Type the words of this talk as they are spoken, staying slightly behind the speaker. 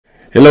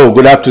Hello,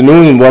 good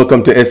afternoon, and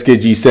welcome to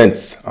SKG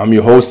Sense. I'm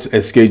your host,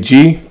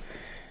 SKG,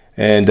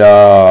 and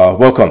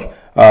welcome.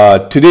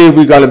 Today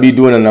we're going to be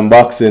doing an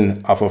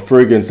unboxing of a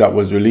fragrance that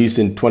was released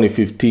in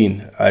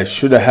 2015. I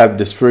should have had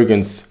this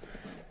fragrance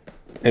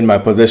in my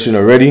possession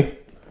already.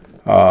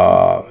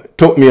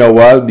 Took me a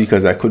while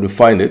because I couldn't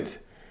find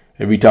it.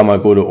 Every time I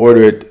go to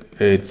order it,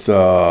 it's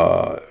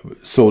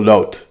sold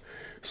out.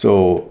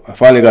 So I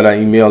finally got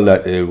an email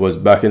that it was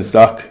back in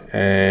stock,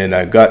 and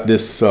I got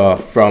this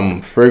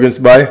from Fragrance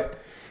Buy.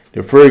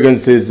 The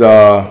fragrance is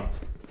Rasasi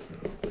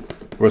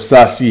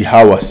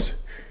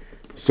Hawas.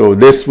 So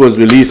this was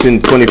released in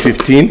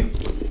 2015.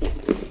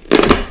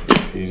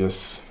 You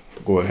just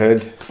go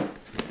ahead,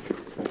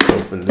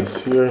 open this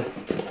here.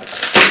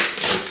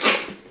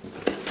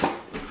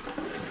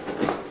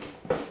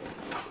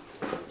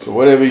 So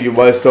whenever you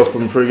buy stuff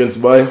from Fragrance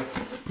Buy,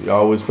 you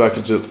always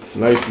package it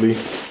nicely,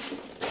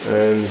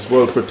 and it's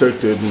well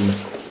protected and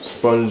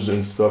sponged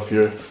and stuff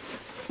here.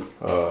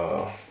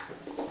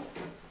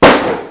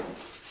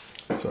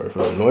 Sorry for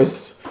the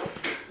noise.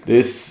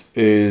 This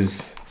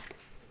is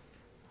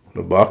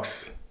the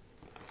box.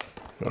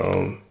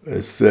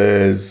 It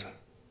says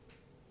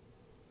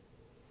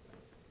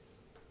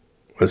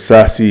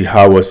Rasasi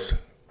Hawas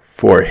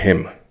for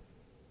him.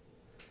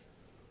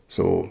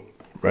 So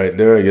right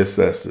there, I guess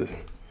that's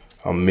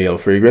a male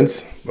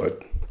fragrance,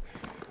 but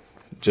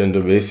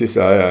gender basis,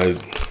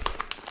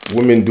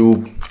 women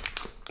do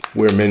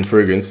wear men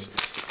fragrance,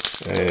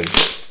 and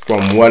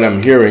from what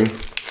I'm hearing,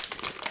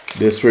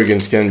 this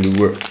fragrance can be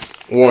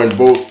worn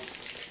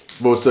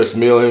both sex,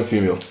 male and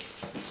female.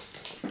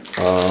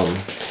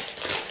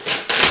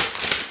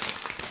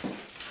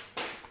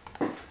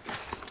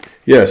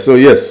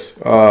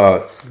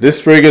 This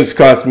fragrance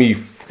cost me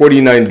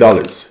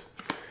 $49,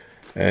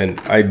 and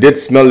I did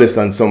smell this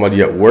on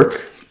somebody at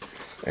work,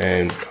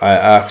 and I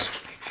asked,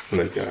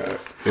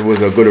 it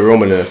was a good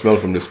aroma that I smelled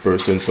from this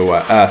person, so I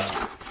asked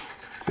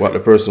what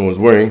the person was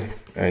wearing,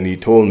 and he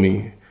told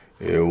me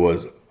it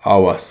was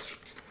Hawas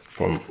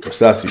from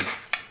Rasasi.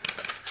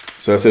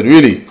 So I said,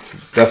 really?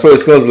 That's what it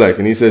smells like?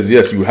 And he says,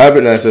 yes, you have it?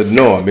 And I said,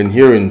 no, I've been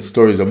hearing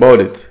stories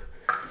about it,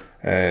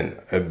 and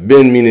I've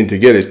been meaning to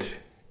get it,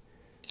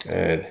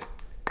 and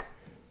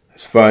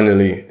it's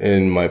finally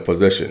in my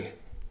possession.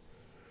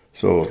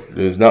 So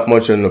there's not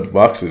much in the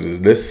box. It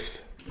is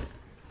this.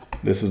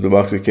 This is the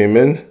box it came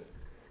in.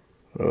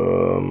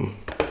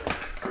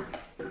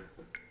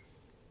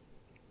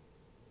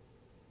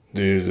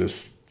 There's a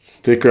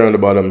sticker on the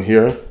bottom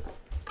here,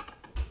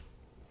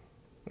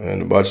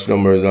 and the batch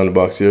number is on the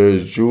box here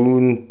is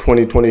June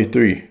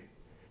 2023.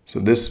 So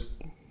this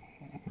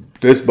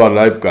bottle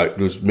I've got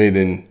was made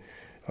in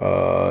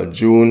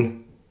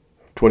June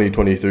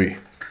 2023.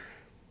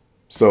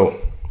 So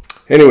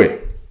anyway,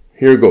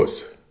 here it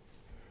goes.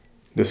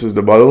 This is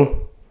the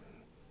bottle.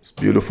 It's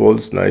beautiful.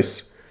 It's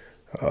nice.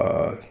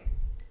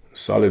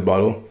 Solid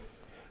bottle.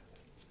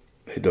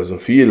 It doesn't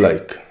feel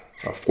like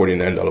a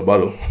 $49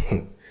 bottle.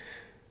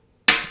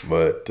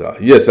 But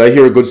yes, I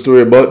hear a good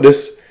story about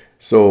this.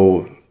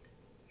 So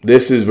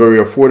this is very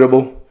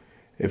affordable.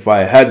 If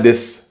I had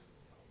this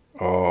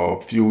a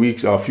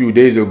few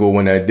days ago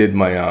when I did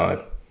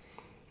my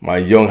my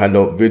young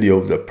handout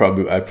videos, I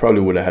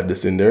probably would have had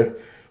this in there,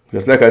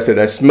 because like I said,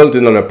 I smelled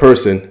it on a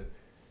person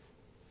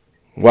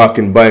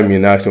walking by me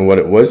and asking what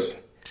it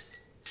was.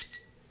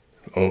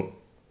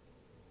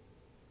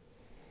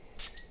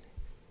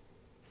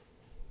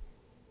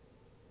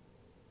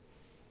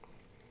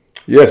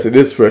 Yes, it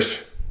is fresh,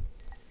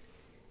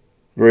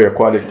 very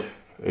aquatic.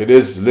 It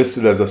is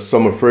listed as a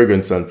summer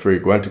fragrance on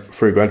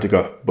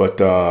Fragrantica, but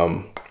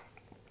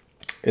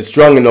it's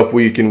strong enough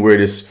where you can wear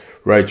this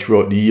right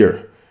throughout the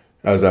year,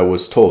 as I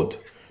was told.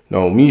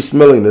 Now, me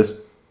smelling this,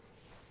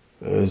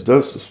 it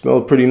does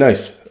smell pretty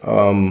nice.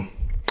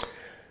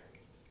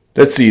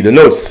 Let's see the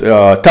notes.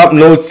 Top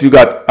notes, you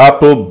got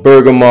apple,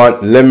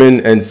 bergamot,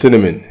 lemon, and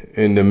cinnamon.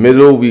 In the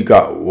middle, we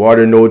got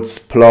water notes,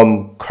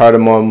 plum,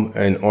 cardamom,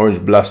 and orange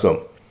blossom.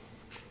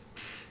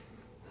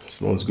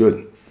 Smells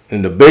good.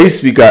 In the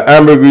base, we got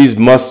ambergris,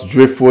 musk,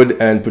 driftwood,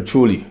 and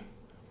patchouli.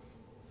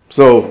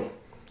 So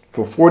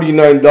for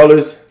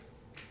 $49,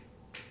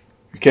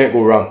 you can't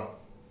go wrong.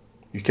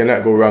 You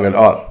cannot go wrong at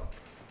all.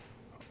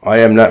 I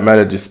am not mad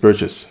at this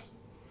purchase.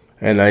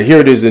 And I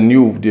hear there's a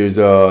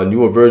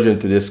newer version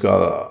to this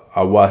called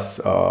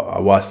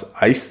Hawas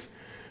Ice.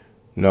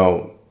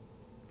 Now,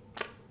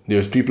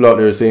 there's people out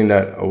there saying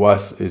that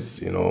Hawas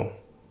is,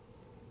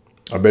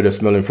 a better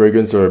smelling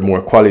fragrance or a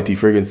more quality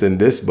fragrance than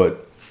this,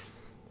 but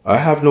I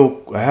have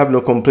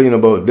no complaint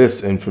about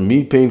this. And for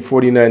me, paying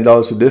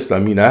 $49 for this, I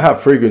mean, I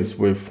have fragrance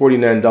where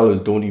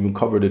 $49 don't even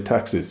cover the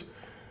taxes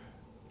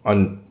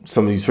on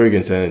some of these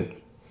fragrances, and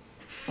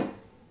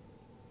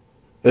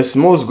it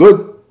smells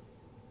good.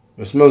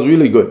 It smells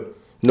really good.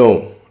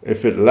 No,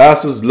 if it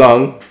lasts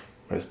long,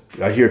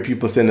 I hear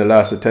people saying it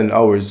lasts 10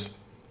 hours.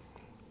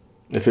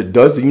 If it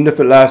does, even if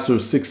it lasts for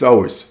 6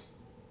 hours,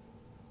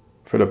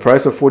 for the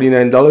price of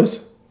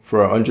 $49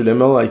 for 100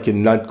 ml, I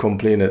cannot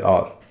complain at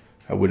all.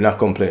 I would not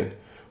complain.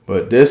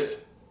 But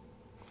this,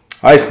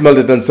 I smelled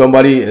it on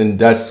somebody, and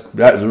that's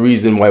the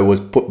reason why it was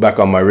put back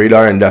on my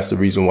radar, and that's the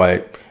reason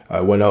why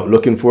I went out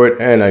looking for it,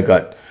 and I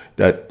got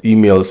that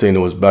email saying it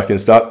was back in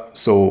stock.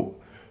 So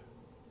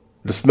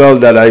the smell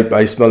that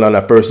I smelled on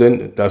that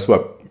person, that's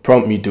what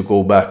prompted me to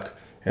go back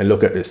and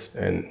look at this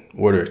and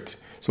order it.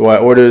 So I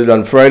ordered it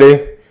on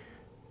Friday.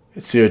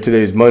 It's here.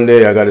 Today is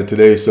Monday. I got it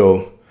today.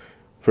 So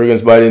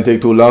fragrance buy didn't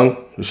take too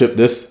long to ship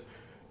this,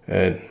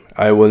 and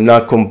I will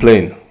not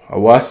complain.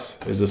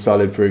 Hawas is a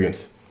solid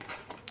fragrance.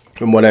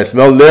 From what I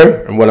smelled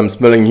there and what I'm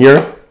smelling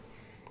here,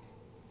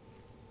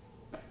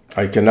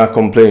 I cannot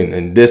complain.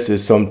 And this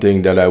is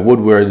something that I would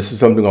wear. This is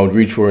something I would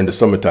reach for in the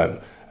summertime.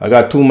 I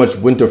got too much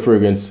winter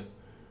fragrance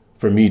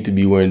for me to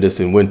be wearing this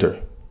in winter.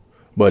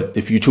 But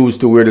if you choose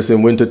to wear this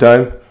in winter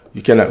time,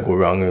 you cannot go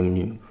wrong. I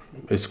mean,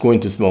 it's going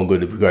to smell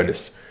good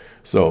regardless.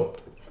 So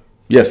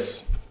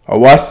yes,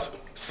 Hawas,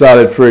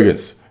 solid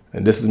fragrance.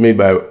 And this is made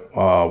by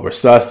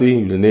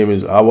Rasasi. The name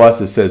is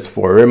Hawas. It says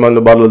for him on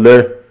the bottle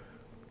there.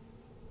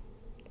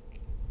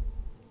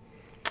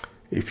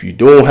 If you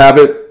don't have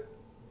it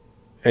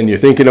and you're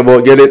thinking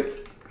about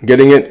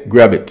getting it,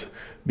 grab it,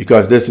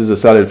 because this is a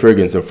solid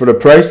fragrance. And for the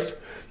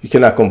price, you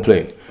cannot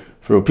complain.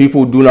 For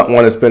people who do not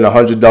want to spend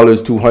 $100,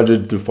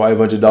 $200 to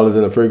 $500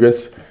 in a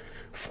fragrance,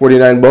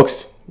 49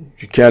 bucks,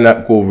 you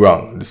cannot go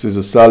wrong. This is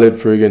a solid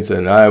fragrance,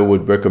 and I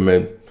would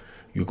recommend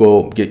you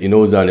go get your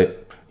nose on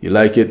it. You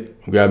like it,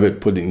 grab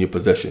it, put it in your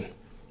possession.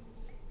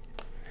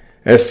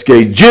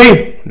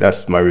 SKG,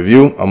 that's my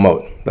review. I'm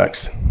out.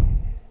 Thanks.